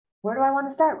where do I want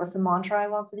to start? What's the mantra I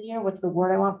want for the year? What's the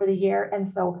word I want for the year? And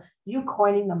so you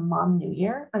coining the Mom New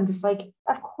Year, I'm just like,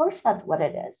 of course that's what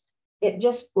it is. It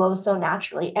just flows so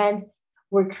naturally. And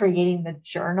we're creating the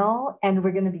journal and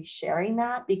we're going to be sharing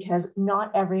that because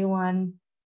not everyone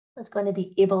is going to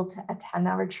be able to attend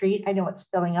that retreat. I know it's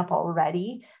filling up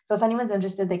already. So if anyone's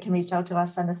interested, they can reach out to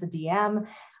us, send us a DM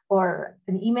or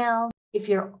an email. If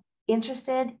you're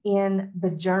interested in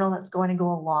the journal that's going to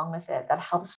go along with it, that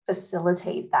helps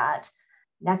facilitate that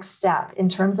next step in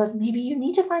terms of maybe you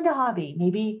need to find a hobby.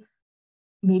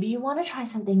 Maybe you want to try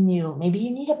something new. Maybe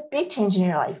you need a big change in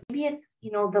your life. Maybe it's,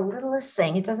 the littlest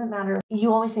thing. It doesn't matter.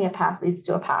 You always say a path leads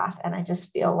to a path. And I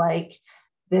just feel like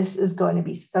this is going to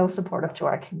be so supportive to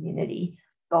our community,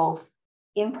 both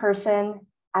in person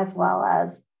as well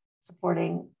as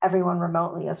supporting everyone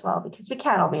remotely as well, because we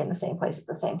can't all be in the same place at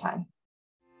the same time.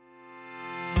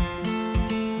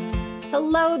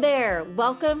 Hello there.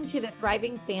 Welcome to the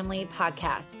Thriving Family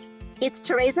Podcast. It's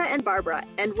Teresa and Barbara,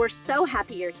 and we're so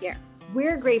happy you're here.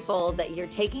 We're grateful that you're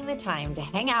taking the time to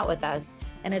hang out with us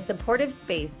in a supportive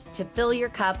space to fill your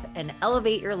cup and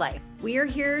elevate your life. We are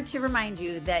here to remind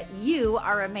you that you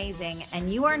are amazing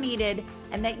and you are needed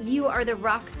and that you are the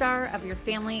rock star of your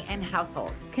family and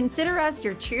household. Consider us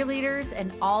your cheerleaders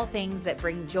and all things that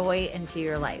bring joy into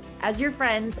your life. As your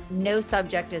friends, no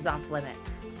subject is off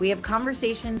limits. We have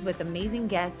conversations with amazing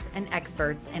guests and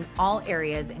experts in all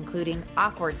areas, including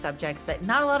awkward subjects that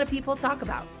not a lot of people talk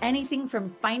about. Anything from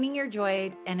finding your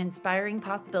joy and inspiring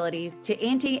possibilities to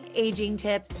anti-aging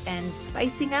tips and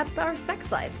spicing up our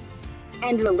sex lives.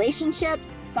 And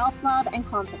relationships, self-love, and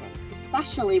confidence,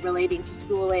 especially relating to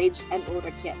school-aged and older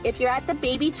kids. If you're at the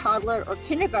baby, toddler, or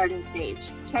kindergarten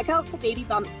stage, check out the Baby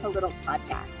Bumps to Littles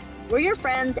podcast. We're your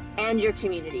friends and your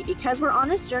community because we're on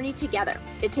this journey together.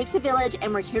 It takes a village,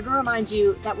 and we're here to remind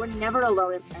you that we're never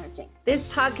alone in parenting. This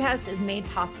podcast is made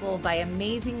possible by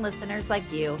amazing listeners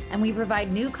like you, and we provide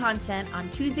new content on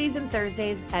Tuesdays and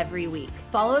Thursdays every week.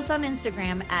 Follow us on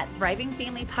Instagram at Thriving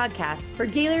Family Podcast for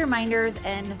daily reminders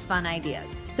and fun ideas.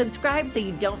 Subscribe so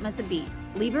you don't miss a beat.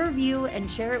 Leave a review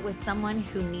and share it with someone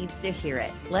who needs to hear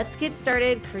it. Let's get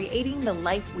started creating the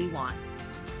life we want.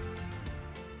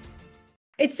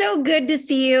 It's so good to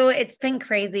see you. It's been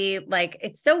crazy.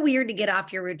 It's so weird to get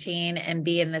off your routine and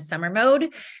be in the summer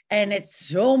mode. And it's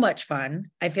so much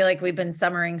fun. I feel like we've been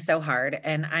summering so hard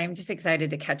and I'm just excited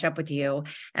to catch up with you.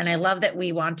 And I love that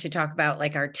we want to talk about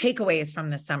our takeaways from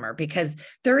the summer because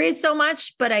there is so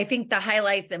much, but I think the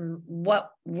highlights and what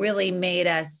really made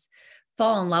us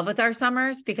fall in love with our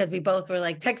summers because we both were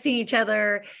texting each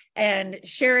other and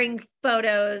sharing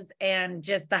photos and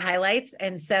just the highlights.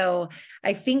 And so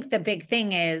I think the big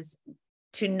thing is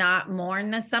to not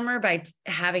mourn the summer by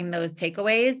having those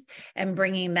takeaways and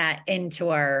bringing that into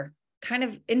our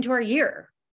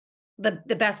year,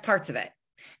 the best parts of it.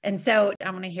 And so I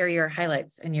want to hear your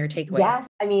highlights and your takeaways. Yes.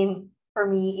 For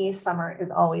me, summer is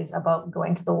always about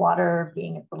going to the water,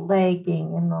 being at the lake,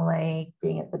 being in the lake,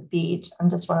 being at the beach. I'm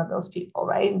just one of those people,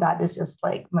 right? That is just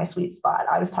my sweet spot.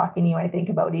 I was talking to you, I think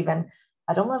about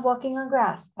I don't love walking on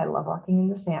grass. I love walking in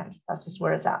the sand. That's just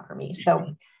where it's at for me.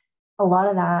 So a lot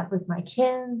of that with my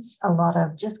kids, a lot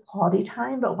of just quality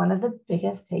time. But one of the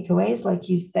biggest takeaways, like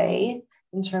you say,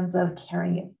 in terms of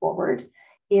carrying it forward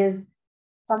is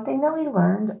something that we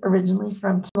learned originally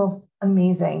from the most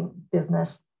amazing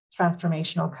business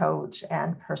transformational coach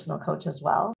and personal coach as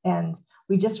well. And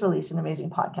we just released an amazing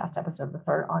podcast episode with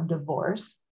her on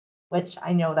divorce, which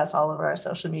I know that's all over our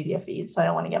social media feeds. So I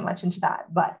don't want to get much into that.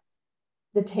 But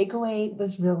the takeaway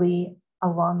was really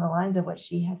along the lines of what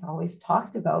she has always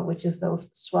talked about, which is those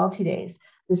swelty days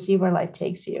to see where life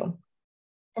takes you.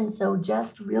 And so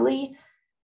just really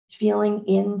feeling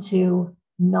into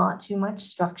not too much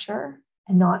structure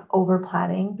and not over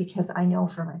planning, because I know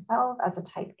for myself as a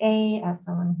type A, as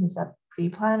someone who's a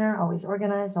pre-planner, always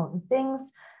organized, all the things,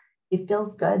 it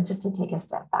feels good just to take a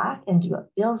step back and do what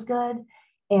feels good.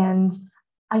 And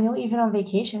I know even on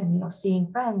vacation,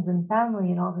 seeing friends and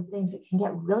family and all the things, it can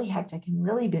get really hectic and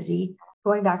really busy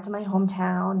going back to my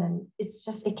hometown. And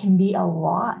it can be a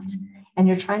lot. And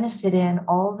you're trying to fit in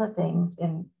all the things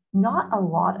in not a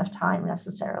lot of time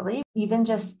necessarily, even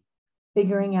just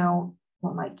figuring out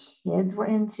what my kids were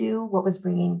into, what was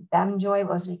bringing them joy,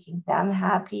 what was making them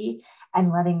happy,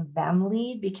 and letting them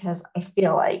lead, because I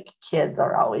feel like kids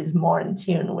are always more in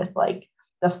tune with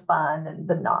the fun and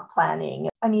the not planning.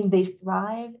 They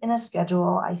thrive in a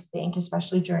schedule, I think,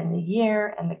 especially during the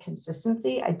year, and the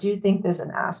consistency. I do think there's an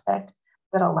aspect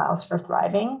that allows for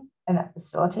thriving and that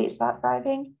facilitates that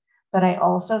thriving. But I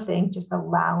also think just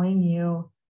allowing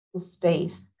you the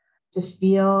space to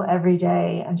feel every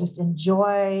day and just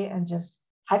enjoy and just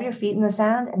have your feet in the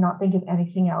sand and not think of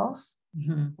anything else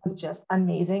Mhm. was just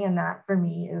amazing. And that for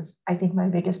me is, I think, my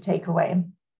biggest takeaway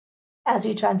as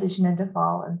you transition into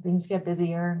fall and things get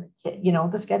busier,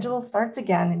 the schedule starts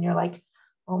again and you're like,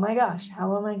 oh my gosh,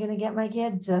 how am I going to get my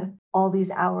kid to all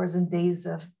these hours and days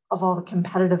of all the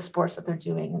competitive sports that they're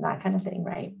doing and that kind of thing,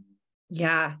 right?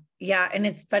 Yeah. Yeah. And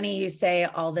it's funny you say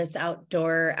all this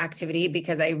outdoor activity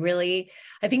because I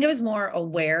think I was more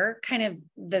aware kind of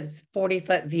this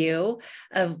 40-foot view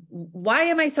of why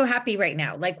am I so happy right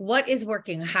now? Like what is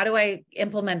working? How do I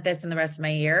implement this in the rest of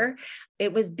my year?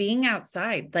 It was being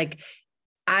outside. Like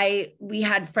we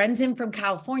had friends in from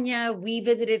California. We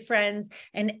visited friends,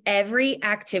 and every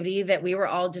activity that we were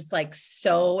all just like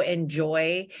so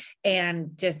enjoy,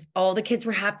 and just all the kids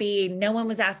were happy. No one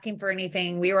was asking for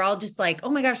anything. We were all just like, oh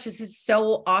my gosh, this is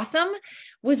so awesome.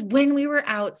 Was when we were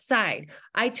outside.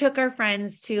 I took our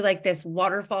friends to like this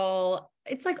waterfall.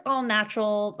 It's like all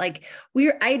natural. Like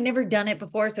I had never done it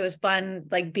before. So it was fun,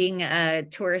 like being a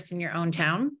tourist in your own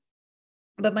town.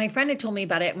 But my friend had told me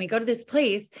about it, and we go to this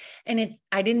place, and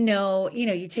I didn't know,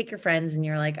 you take your friends and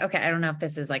you're like, okay, I don't know if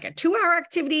this is like a 2-hour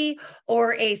activity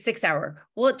or a 6-hour.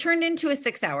 Well, it turned into a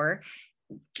 6-hour.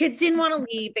 Kids didn't want to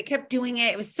leave. They kept doing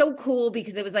it. It was so cool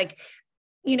because it was like,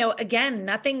 again,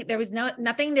 there was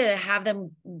nothing to have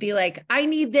them be like, I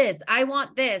need this, I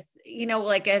want this,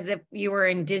 like as if you were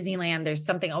in Disneyland, there's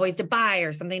something always to buy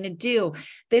or something to do.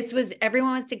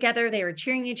 Everyone was together. They were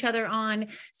cheering each other on.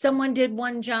 Someone did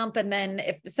one jump. And then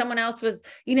if someone else was,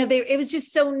 it was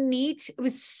just so neat. It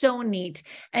was so neat.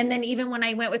 And then even when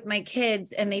I went with my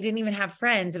kids and they didn't even have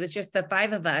friends, it was just the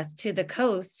 5 of us to the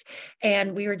coast,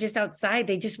 and we were just outside.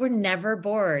 They just were never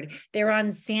bored. They were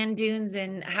on sand dunes,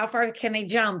 and how far can they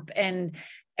jump? And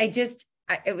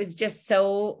it was just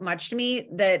so much to me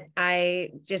that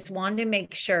I just wanted to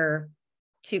make sure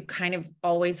to kind of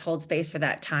always hold space for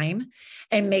that time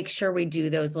and make sure we do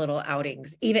those little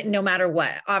outings, even no matter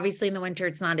what. Obviously in the winter,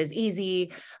 it's not as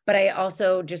easy, but I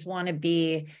also just want to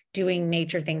be doing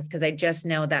nature things because I just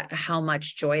know that how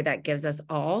much joy that gives us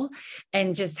all,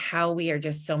 and just how we are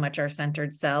just so much our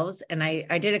centered selves. And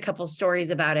I did a couple stories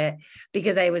about it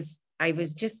because I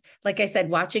was just, like I said,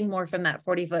 watching more from that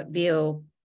 40-foot view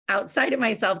outside of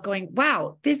myself going,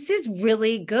 wow, this is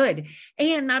really good.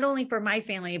 And not only for my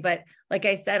family, but like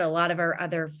I said, a lot of our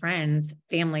other friends,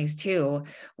 families too,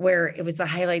 where it was the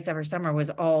highlights of our summer was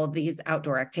all these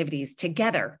outdoor activities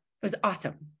together. It was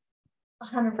awesome.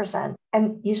 100%.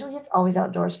 And usually it's always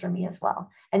outdoors for me as well.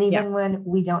 And even when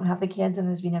we don't have the kids, and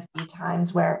there's been a few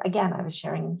times where, again, I was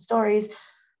sharing stories,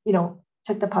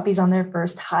 took the puppies on their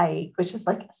first hike, which is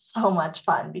like so much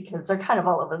fun because they're kind of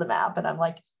all over the map. And I'm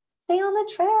like, stay on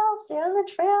the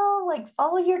trail, like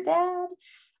follow your dad.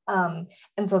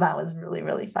 And so that was really,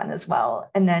 really fun as well.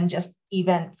 And then just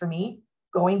even for me,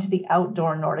 going to the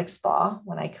outdoor Nordic spa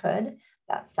when I could,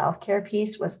 that self-care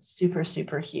piece was super,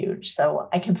 super huge. So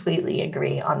I completely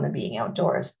agree on the being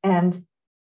outdoors. And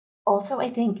also, I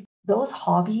think those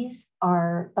hobbies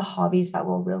are the hobbies that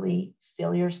will really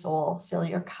fill your soul, fill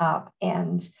your cup,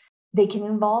 and they can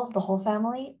involve the whole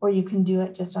family, or you can do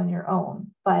it just on your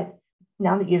own. But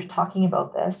now that you're talking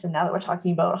about this, and now that we're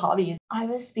talking about hobbies, I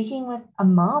was speaking with a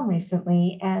mom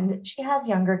recently, and she has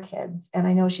younger kids, and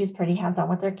I know she's pretty hands-on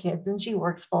with her kids, and she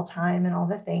works full-time and all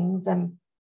the things. And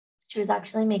she was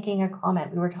actually making a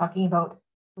comment. We were talking about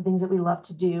the things that we love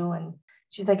to do, and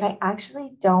she's like, I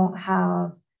actually don't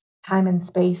have time and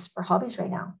space for hobbies right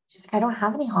now. She's like, I don't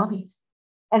have any hobbies.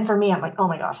 And for me, I'm like, oh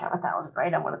my gosh, I have 1,000,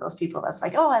 right? I'm one of those people that's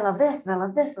like, oh, I love this, and I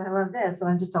love this, and I love this. And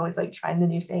I'm just always like trying the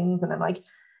new things. And I'm like,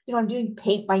 I'm doing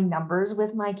paint by numbers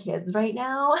with my kids right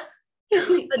now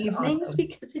in the evenings awesome.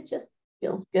 Because it just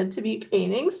feels good to be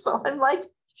painting. So I'm like,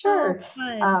 sure.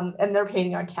 And they're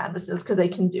painting on canvases because they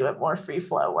can do it more free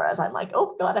flow. Whereas I'm like,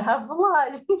 oh, gotta have the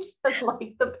lines and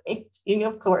like the painting,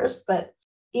 of course. But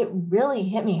it really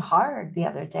hit me hard the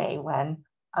other day when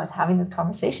I was having this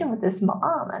conversation with this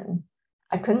mom, and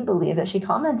I couldn't believe that she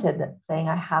commented that saying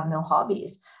I have no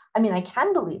hobbies. I mean, I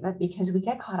can believe it because we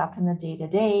get caught up in the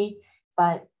day-to-day,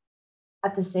 but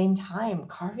at the same time,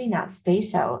 carving that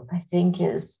space out, I think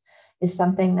is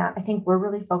something that I think we're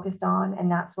really focused on. And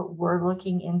that's what we're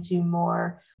looking into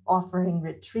more, offering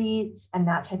retreats and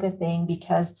that type of thing,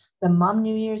 because the Mom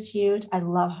New Year's huge. I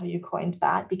love how you coined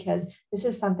that, because this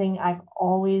is something I've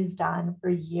always done for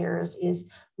years, is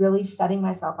really setting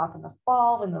myself up in the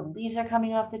fall when the leaves are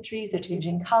coming off the trees, they're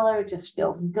changing color, it just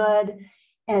feels good.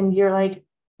 And you're like,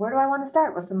 where do I want to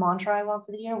start? What's the mantra I want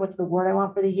for the year? What's the word I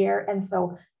want for the year? And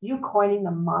so you coining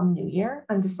the Mom New Year,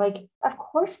 I'm just like, of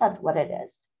course, that's what it is.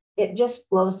 It just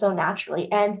flows so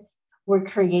naturally. And we're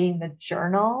creating the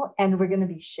journal, and we're going to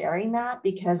be sharing that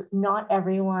because not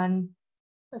everyone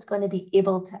is going to be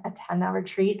able to attend that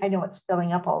retreat. I know it's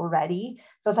filling up already.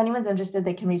 So if anyone's interested,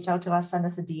 they can reach out to us, send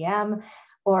us a DM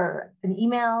or an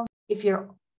email. If you're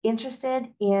interested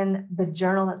in the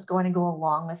journal that's going to go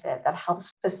along with it, that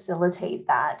helps facilitate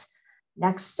that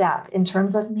next step in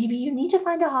terms of maybe you need to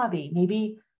find a hobby,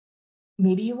 maybe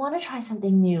you want to try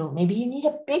something new, maybe you need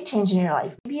a big change in your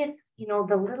life, maybe it's, you know,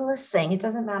 the littlest thing. It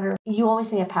doesn't matter. You always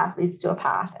say a path leads to a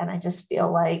path, and I just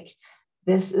feel like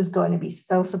this is going to be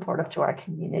so supportive to our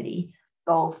community,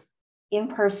 both in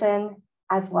person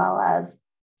as well as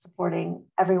supporting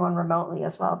everyone remotely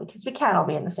as well, because we can't all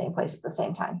be in the same place at the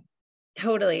same time.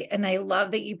 Totally. And I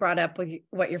love that you brought up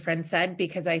what your friend said,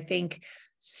 because I think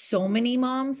so many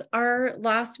moms are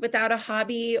lost without a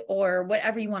hobby or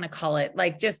whatever you want to call it,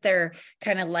 like just their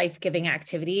kind of life-giving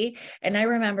activity. And I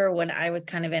remember when I was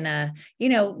kind of in a, you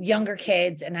know, younger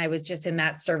kids, and I was just in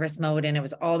that service mode, and it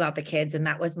was all about the kids. And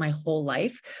that was my whole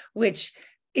life, which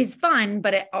is fun,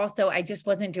 but it also, I just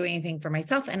wasn't doing anything for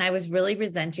myself. And I was really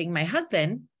resenting my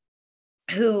husband,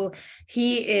 who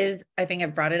he is, I think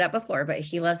I've brought it up before, but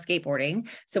he loves skateboarding.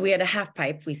 So we had a half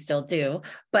pipe, we still do.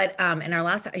 But in our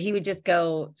last, he would just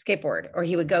go skateboard, or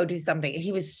he would go do something.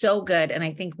 He was so good. And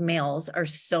I think males are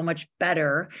so much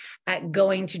better at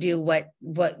going to do what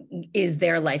is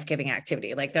their life-giving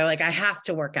activity. Like they're like, I have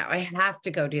to work out, I have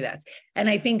to go do this. And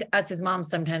I think us as moms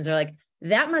sometimes are like,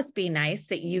 that must be nice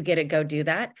that you get to go do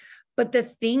that. But the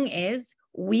thing is,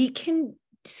 we can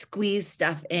squeeze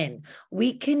stuff in.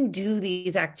 We can do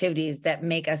these activities that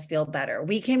make us feel better.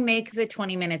 We can make the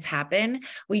 20 minutes happen.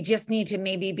 We just need to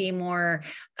maybe be more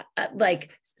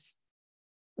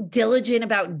diligent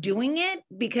about doing it,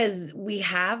 because we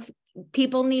have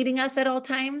people needing us at all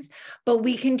times, but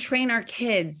we can train our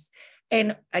kids.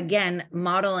 And again,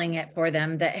 modeling it for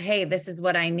them that, hey, this is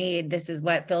what I need. This is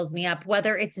what fills me up,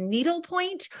 whether it's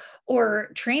needlepoint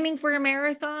or training for a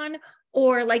marathon,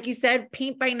 or like you said,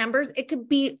 paint by numbers. It could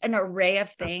be an array of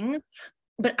things.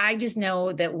 But I just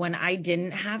know that when I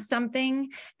didn't have something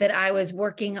that I was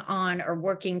working on or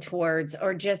working towards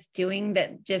or just doing,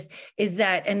 that just is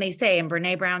that, and they say, and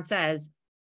Brene Brown says,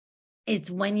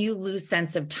 it's when you lose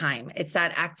sense of time. It's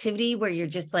that activity where you're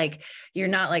just like, you're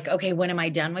not like, okay, when am I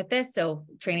done with this? So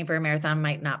training for a marathon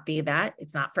might not be that.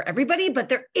 It's not for everybody, but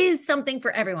there is something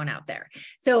for everyone out there.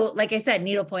 So like I said,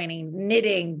 needle pointing,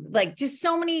 knitting, like just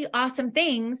so many awesome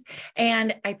things.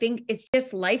 And I think it's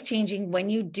just life-changing when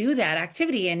you do that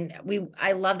activity. And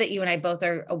I love that you and I both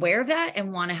are aware of that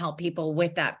and want to help people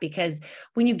with that, because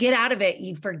when you get out of it,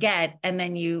 you forget, and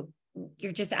then you're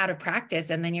just out of practice,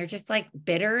 and then you're just like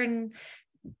bitter and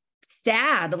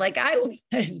sad, like I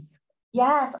was.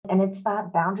 Yes. And it's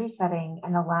that boundary setting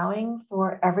and allowing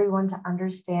for everyone to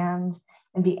understand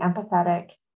and be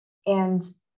empathetic, and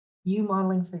you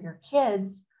modeling for your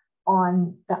kids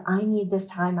on the, I need this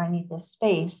time, I need this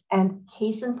space. And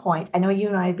case in point, I know you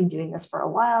and I have been doing this for a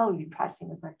while. We've been practicing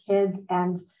with our kids,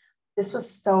 and this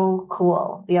was so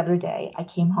cool. The other day I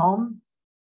came home,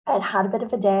 I had a bit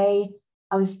of a day.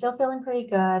 I was still feeling pretty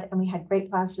good, and we had great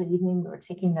plans for the evening. We were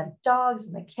taking the dogs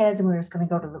and the kids, and we were just going to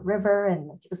go to the river,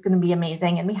 and it was going to be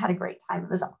amazing. And we had a great time.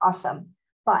 It was awesome.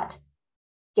 But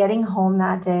getting home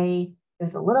that day, it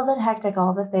was a little bit hectic,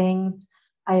 all the things.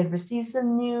 I had received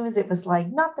some news. It was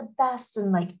like not the best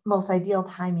and like most ideal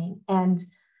timing. And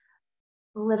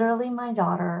literally my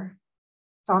daughter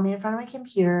saw me in front of my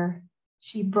computer.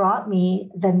 She brought me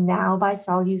the Now by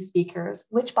Celu speakers,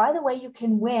 which, by the way, you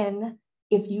can win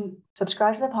if you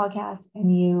subscribe to the podcast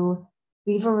and you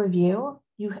leave a review.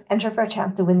 You enter for a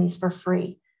chance to win these for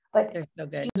free. But They're so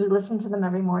good. we listen to them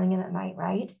every morning and at night,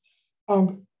 right?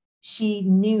 And she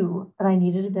knew that I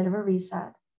needed a bit of a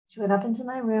reset. She went up into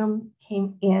my room,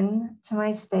 came in to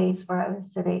my space where I was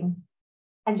sitting,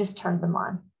 and just turned them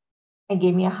on and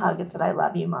gave me a hug and said, I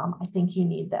love you, Mom. I think you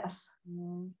need this.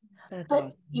 That's but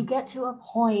awesome. You get to a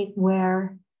point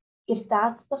where if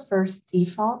that's the first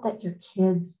default that your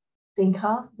kids think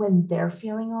of when they're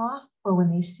feeling off or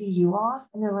when they see you off,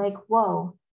 and they're like,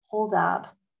 whoa, hold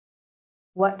up.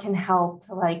 What can help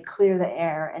to like clear the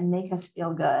air and make us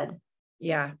feel good?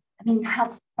 Yeah. I mean,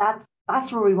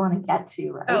 that's where we want to get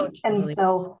to, right? Oh, totally. And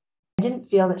so I didn't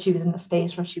feel that she was in a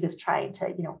space where she was trying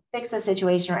to, fix the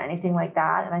situation or anything like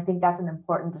that. And I think that's an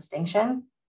important distinction.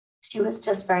 She was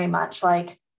just very much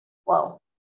like, whoa,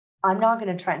 I'm not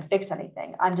going to try and fix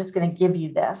anything. I'm just going to give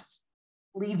you this,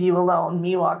 leave you alone,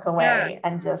 me walk away,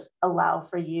 and just allow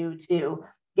for you to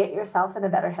get yourself in a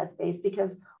better headspace,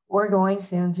 because we're going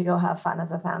soon to go have fun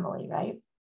as a family, right?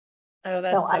 Oh,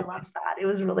 that's so I loved that. It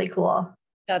was really cool.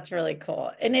 That's really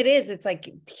cool. And it's like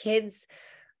kids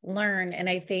learn. And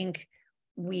I think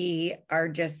we are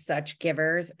just such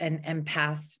givers and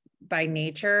empaths by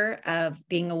nature of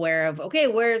being aware of, okay,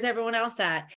 where's everyone else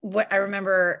at? What I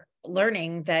remember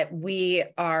learning that we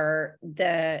are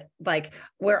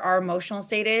where our emotional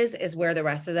state is where the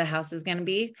rest of the house is going to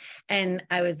be. And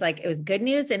I was like, it was good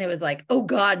news. And it was like, oh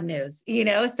God news,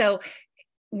 so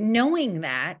knowing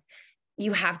that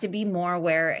you have to be more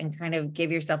aware and kind of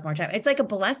give yourself more time. It's like a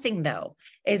blessing though,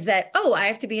 is that, oh, I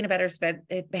have to be in a better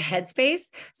headspace.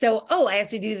 So, oh, I have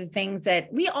to do the things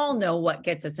that we all know what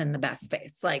gets us in the best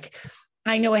space. Like,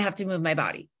 I know I have to move my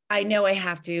body. I know I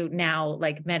have to now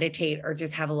like meditate or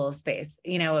just have a little space,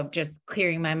 of just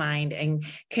clearing my mind and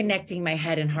connecting my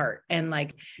head and heart.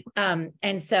 And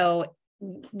and so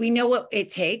we know what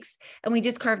it takes and we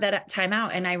just carve that time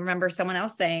out. And I remember someone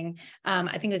else saying,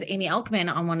 I think it was Amy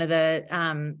Elkman on one of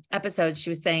the episodes, she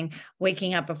was saying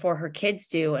waking up before her kids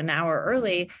do an hour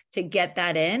early to get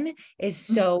that in is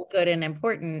so good and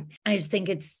important. I just think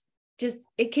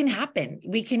it can happen.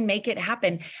 We can make it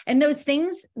happen. And those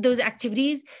things, those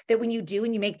activities that when you do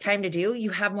and you make time to do, you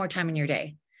have more time in your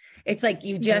day. It's like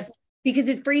you just, because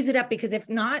it frees it up, because if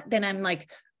not, then I'm like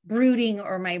brooding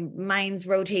or my mind's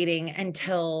rotating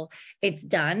until it's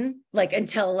done,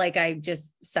 until I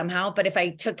just somehow, but if I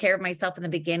took care of myself in the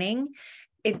beginning,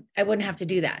 I wouldn't have to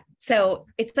do that. So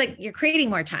it's like you're creating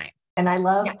more time. And I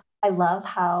love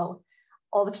how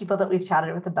all the people that we've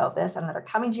chatted with about this and that are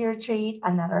coming to your retreat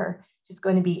and that are just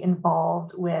going to be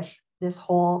involved with this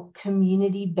whole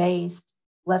community-based,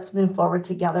 let's move forward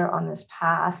together on this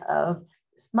path of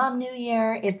this Mom New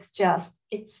Year. It's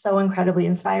so incredibly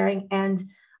inspiring. And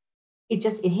it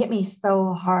hit me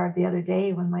so hard the other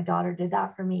day when my daughter did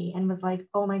that for me and was like,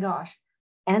 oh my gosh.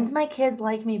 And my kids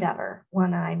like me better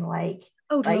when I'm like,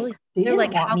 oh, totally. They're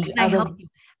like, how can I help you?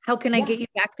 How can I get you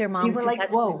back there, Mom? We were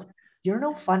like, whoa, you're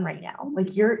no fun right now.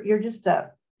 Like you're just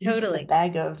a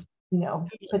bag of,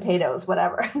 potatoes,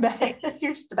 whatever.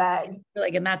 You're just a bag.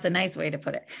 And that's a nice way to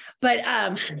put it. But,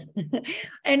 and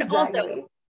exactly. Also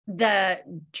the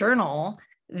journal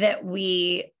that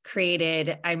we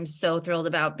created, I'm so thrilled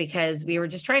about, because we were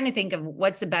just trying to think of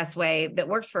what's the best way that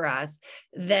works for us,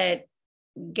 that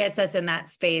gets us in that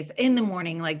space in the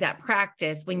morning, like that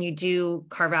practice. When you do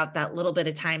carve out that little bit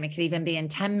of time, it could even be in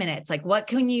 10 minutes. Like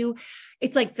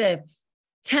it's like the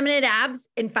 10-minute abs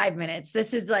in 5 minutes.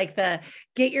 This is like the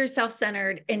get yourself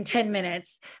centered in 10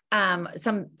 minutes.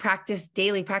 Some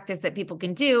daily practice that people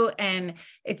can do. And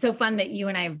it's so fun that you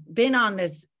and I've been on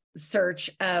this search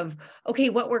of, okay,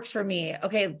 what works for me?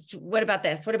 Okay, what about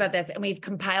this? What about this? And we've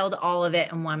compiled all of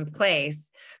it in one place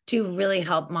to really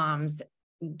help moms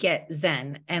get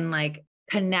zen and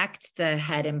connect the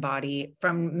head and body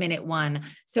from minute one.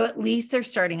 So at least their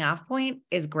starting off point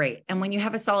is great. And when you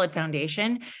have a solid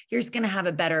foundation, you're just going to have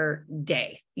a better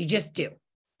day. You just do.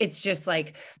 It's just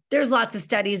there's lots of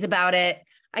studies about it.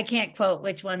 I can't quote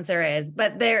which ones there is,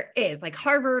 but there is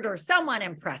Harvard or someone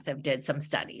impressive did some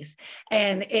studies,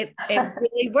 and it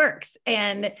really works.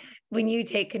 And when you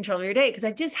take control of your day,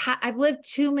 because I've lived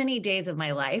too many days of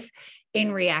my life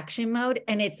in reaction mode,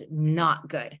 and it's not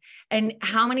good. And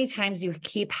how many times you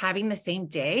keep having the same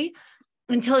day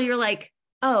until you're like,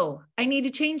 oh, I need to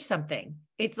change something.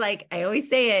 It's I always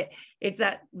say it's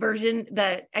that version,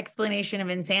 the explanation of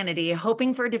insanity,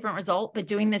 hoping for a different result, but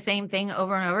doing the same thing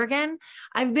over and over again.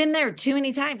 I've been there too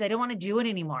many times. I don't want to do it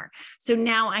anymore. So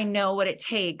now I know what it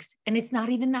takes, and it's not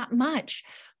even that much,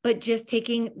 but just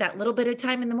taking that little bit of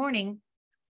time in the morning,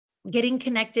 getting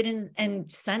connected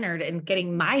and centered and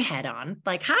getting my head on,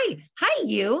 hi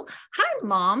you, hi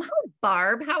Mom, hi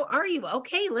Barb, how are you?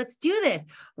 Okay, let's do this.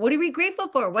 What are we grateful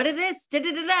for? What is this?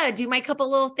 Do my couple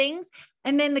little things.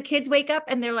 And then the kids wake up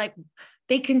and they're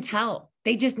they can tell,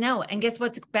 they just know. And guess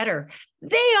what's better?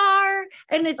 They are.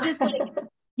 And it's just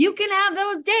you can have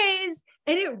those days,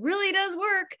 and it really does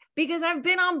work, because I've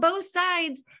been on both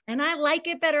sides and I like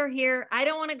it better here. I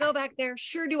don't want to go back there.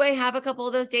 Sure. Do I have a couple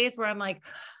of those days where I'm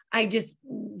I just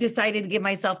decided to give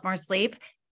myself more sleep?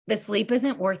 The sleep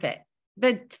isn't worth it.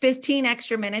 The 15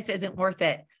 extra minutes isn't worth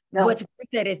it. No. What's worth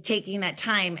it is taking that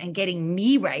time and getting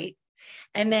me right,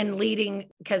 and then leading,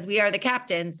 because we are the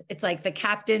captains. It's the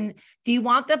captain. Do you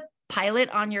want the pilot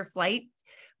on your flight?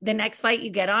 The next flight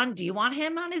you get on, do you want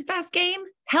him on his best game?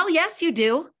 Hell yes, you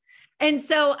do. And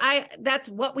so that's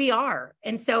what we are.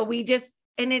 And so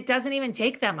and it doesn't even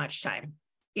take that much time,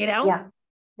 Yeah,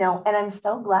 no. And I'm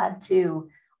so glad too,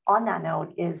 on that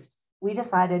note, is we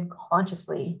decided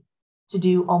consciously to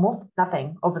do almost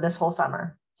nothing over this whole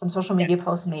summer. Some social media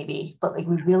posts maybe, but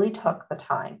we really took the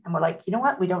time, and we're you know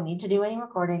what? We don't need to do any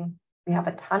recording. We have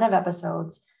a ton of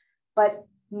episodes, but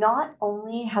not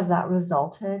only has that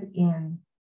resulted in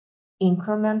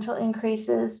incremental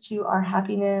increases to our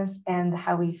happiness and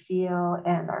how we feel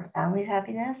and our family's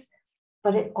happiness.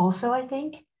 But it also, I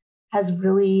think, has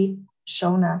really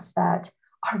shown us that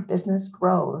our business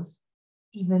grows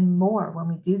even more when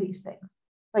we do these things.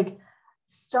 Like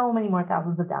so many more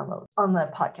thousands of downloads on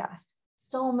the podcast,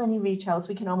 so many reach outs.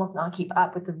 We can almost not keep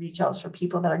up with the reach outs for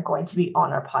people that are going to be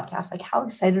on our podcast. Like, how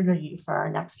excited are you for our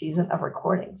next season of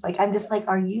recordings? Like, I'm just like,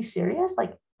 are you serious?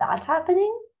 Like, that's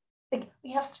happening? Like,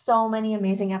 we have so many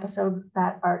amazing episodes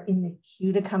that are in the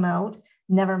queue to come out,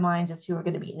 never mind just who we're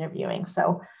going to be interviewing.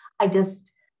 So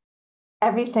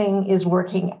everything is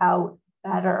working out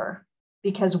better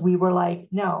because we were like,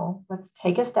 no, let's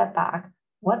take a step back.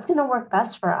 What's going to work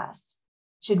best for us?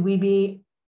 Should we be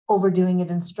overdoing it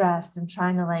and stressed and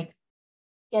trying to like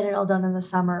get it all done in the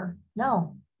summer?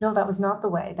 No, that was not the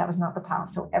way. That was not the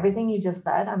path. So everything you just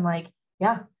said, I'm like,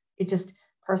 yeah, it just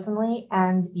personally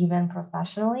and even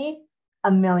professionally,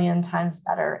 a million times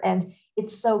better. And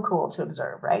it's so cool to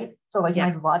observe, right? So like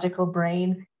my logical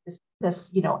brain,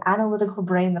 this analytical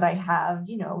brain that I have,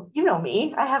 you know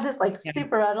me, I have this like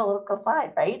super analytical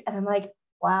side, right? And I'm like,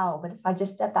 wow, but if I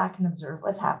just step back and observe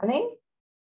what's happening,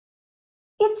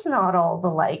 it's not all the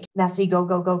like messy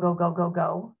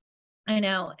go. I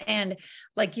know. And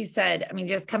like you said, I mean,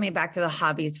 just coming back to the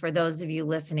hobbies for those of you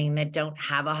listening that don't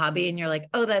have a hobby and you're like,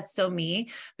 oh, that's so me,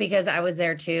 because I was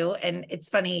there too. And it's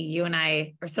funny, you and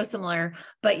I are so similar,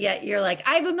 but yet you're like,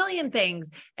 I have a million things.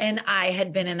 And I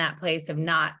had been in that place of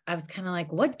I was kind of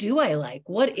like, what do I like?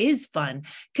 What is fun?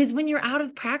 Because when you're out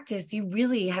of practice, you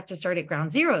really have to start at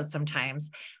ground zero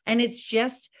sometimes. And it's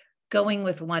just going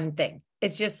with one thing.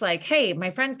 It's just like, hey,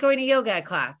 my friend's going to yoga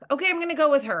class. Okay, I'm going to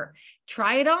go with her.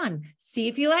 Try it on. See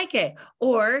if you like it.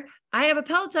 Or I have a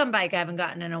Peloton bike I haven't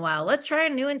gotten in a while. Let's try a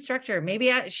new instructor.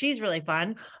 Maybe she's really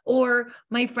fun. Or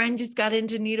my friend just got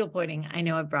into needlepointing. I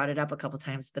know I've brought it up a couple of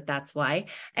times, but that's why.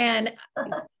 And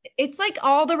it's like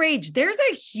all the rage. There's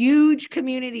a huge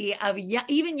community of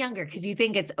even younger, because you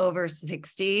think it's over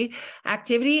 60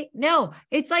 activity. No,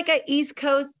 it's like an East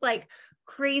Coast, like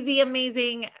crazy,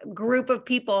 amazing group of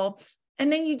people.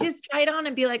 And then you just try it on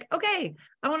and be like, okay,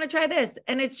 I want to try this.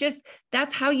 And it's just,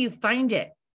 that's how you find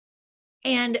it.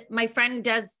 And my friend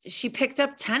she picked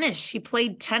up tennis. She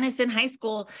played tennis in high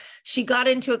school. She got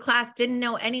into a class, didn't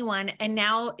know anyone. And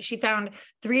now she found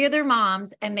 3 other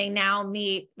moms and they now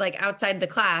meet like outside the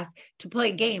class to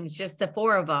play games, just the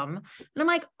 4 of them. And I'm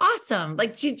like, awesome.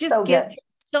 Like she just So gives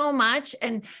so much.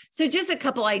 And so just a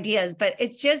couple ideas, but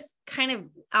it's just kind of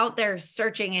out there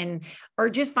searching or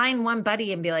just find one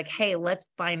buddy and be like, hey, let's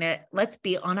find it. Let's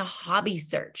be on a hobby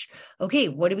search. Okay,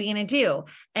 what are we going to do?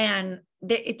 And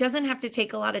it doesn't have to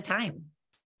take a lot of time.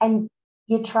 And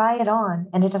you try it on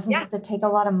and it doesn't have to take a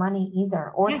lot of money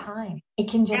either or time. It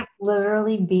can just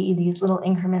literally be these little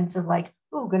increments of like,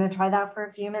 oh, going to try that for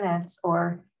a few minutes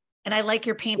And I like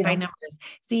your paint by numbers.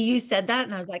 See, you said that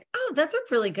and I was like, oh, that's a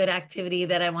really good activity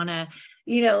that I want to,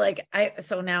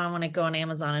 so now I want to go on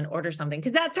Amazon and order something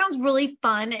because that sounds really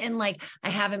fun. And like, I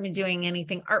haven't been doing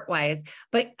anything art wise,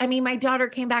 but I mean, my daughter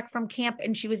came back from camp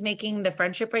and she was making the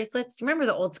friendship bracelets. Do you remember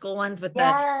the old school ones with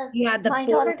my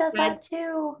daughter does that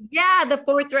too. Yeah. The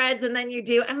 4 threads. And then you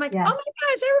do, I'm like, oh my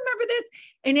gosh, I remember this.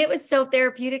 And it was so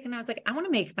therapeutic. And I was like, I want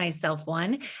to make myself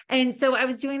one. And so I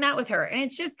was doing that with her. And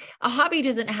it's just a hobby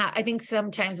doesn't have, I think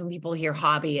sometimes when people hear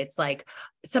hobby, it's like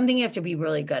something you have to be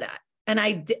really good at.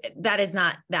 And that is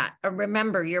not that.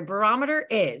 Remember, your barometer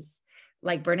is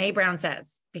like Brene Brown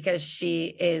says, because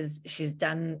she's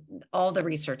done all the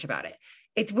research about it.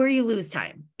 It's where you lose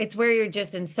time. It's where you're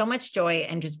just in so much joy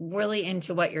and just really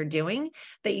into what you're doing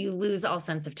that you lose all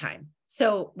sense of time.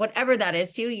 So whatever that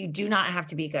is to you, you do not have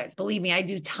to be good. Believe me, I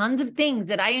do tons of things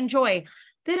that I enjoy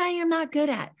that I am not good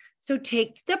at. So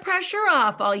take the pressure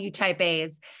off, all you type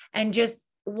A's, and just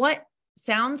what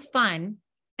sounds fun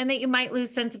and that you might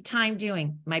lose sense of time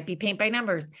doing. Might be paint by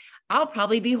numbers. I'll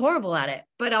probably be horrible at it,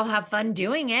 but I'll have fun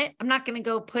doing it. I'm not going to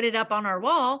go put it up on our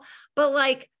wall, but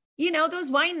like, those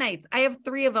wine nights, I have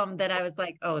 3 of them that I was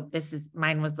like, oh,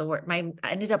 mine was the worst. I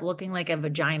ended up looking like a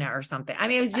vagina or something. I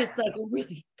mean, it was just like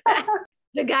really bad.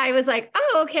 The guy was like,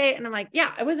 oh, okay. And I'm like,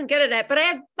 yeah, I wasn't good at it, but I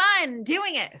had fun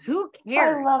doing it. Who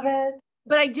cares? I love it.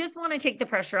 But I just want to take the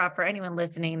pressure off for anyone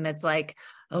listening that's like,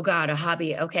 oh God, a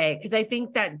hobby. Okay. Because I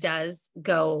think that does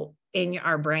go in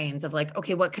our brains of like,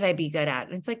 okay, what could I be good at?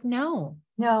 And it's like, no.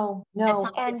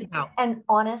 And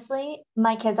honestly,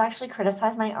 my kids actually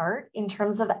criticize my art in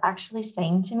terms of actually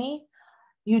saying to me,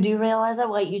 you do realize that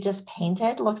what you just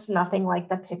painted looks nothing like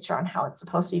the picture on how it's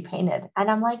supposed to be painted. And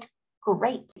I'm like,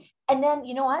 great. And then,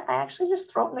 you know what? I actually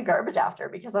just throw it in the garbage after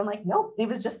because I'm like, nope, it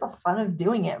was just the fun of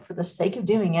doing it for the sake of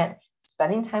doing it.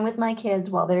 spending time with my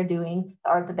kids while they're doing the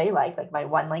art that they like. Like my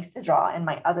one likes to draw and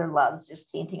my other loves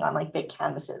just painting on like big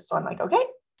canvases. So I'm like, okay,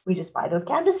 we just buy those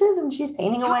canvases and she's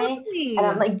painting away. Totally. And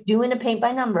I'm like doing a paint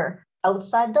by number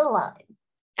outside the line.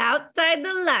 Outside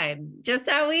the line, just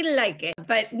how we like it.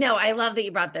 But no, I love that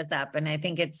you brought this up and I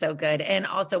think it's so good. And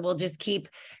also we'll just keep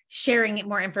sharing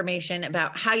more information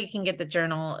about how you can get the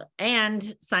journal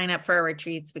and sign up for our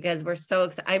retreats, because we're so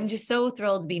excited. I'm just so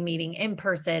thrilled to be meeting in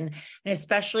person, and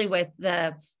especially with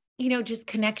the, just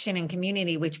connection and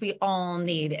community, which we all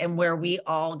need, and where we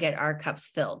all get our cups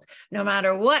filled, no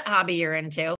matter what hobby you're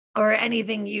into or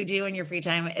anything you do in your free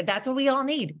time. That's what we all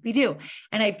need. We do.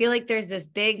 And I feel like there's this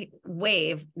big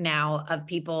wave now of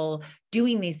people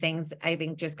doing these things, I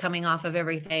think, just coming off of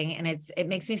everything. And it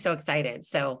makes me so excited.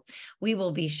 So we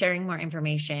will be sharing more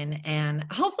information, and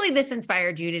hopefully this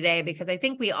inspired you today, because I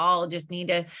think we all just need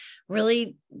to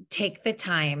really take the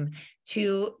time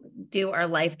to do our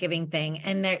life-giving thing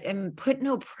and put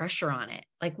no pressure on it,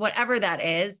 like whatever that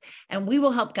is. And we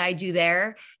will help guide you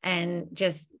there, and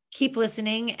just keep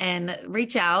listening and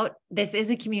reach out. This is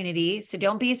a community, so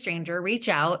don't be a stranger. Reach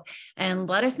out and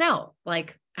let us know,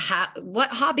 like, what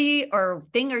hobby or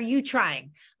thing are you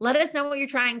trying? Let us know what you're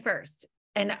trying first,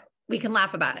 and we can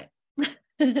laugh about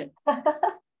it.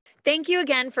 Thank you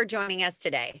again for joining us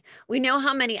today. We know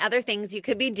how many other things you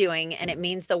could be doing, and it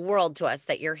means the world to us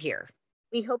that you're here.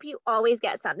 We hope you always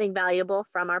get something valuable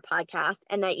from our podcast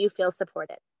and that you feel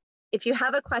supported. If you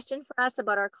have a question for us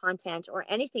about our content or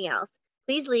anything else,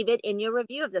 please leave it in your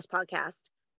review of this podcast,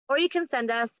 or you can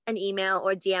send us an email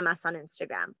or DM us on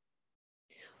Instagram.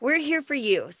 We're here for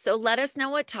you, so let us know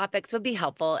what topics would be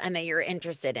helpful and that you're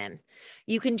interested in.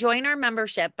 You can join our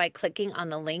membership by clicking on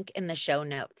the link in the show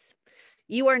notes.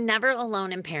 You are never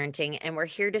alone in parenting, and we're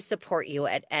here to support you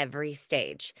at every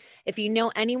stage. If you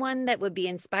know anyone that would be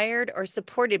inspired or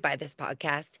supported by this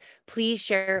podcast, please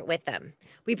share it with them.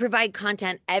 We provide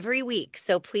content every week,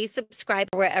 so please subscribe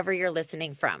wherever you're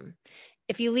listening from.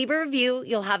 If you leave a review,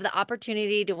 you'll have the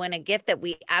opportunity to win a gift that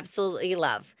we absolutely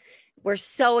love. We're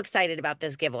so excited about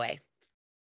this giveaway.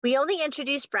 We only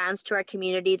introduce brands to our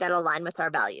community that align with our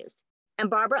values. And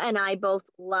Barbara and I both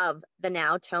love the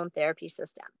Now Tone Therapy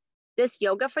System. This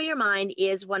yoga for your mind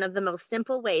is one of the most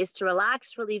simple ways to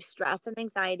relax, relieve stress and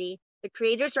anxiety. The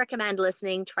creators recommend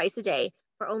listening twice a day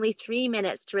for only 3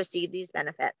 minutes to receive these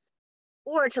benefits,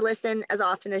 or to listen as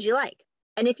often as you like.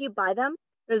 And if you buy them,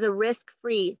 there's a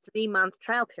risk-free 3-month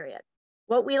trial period.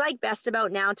 What we like best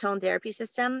about Now Tone Therapy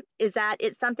System is that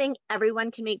it's something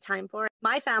everyone can make time for.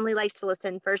 My family likes to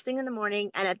listen first thing in the morning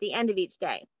and at the end of each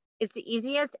day. It's the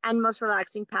easiest and most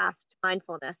relaxing path to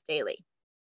mindfulness daily.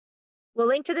 We'll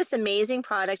link to this amazing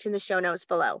product in the show notes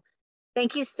below.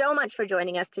 Thank you so much for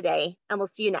joining us today, and we'll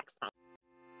see you next time.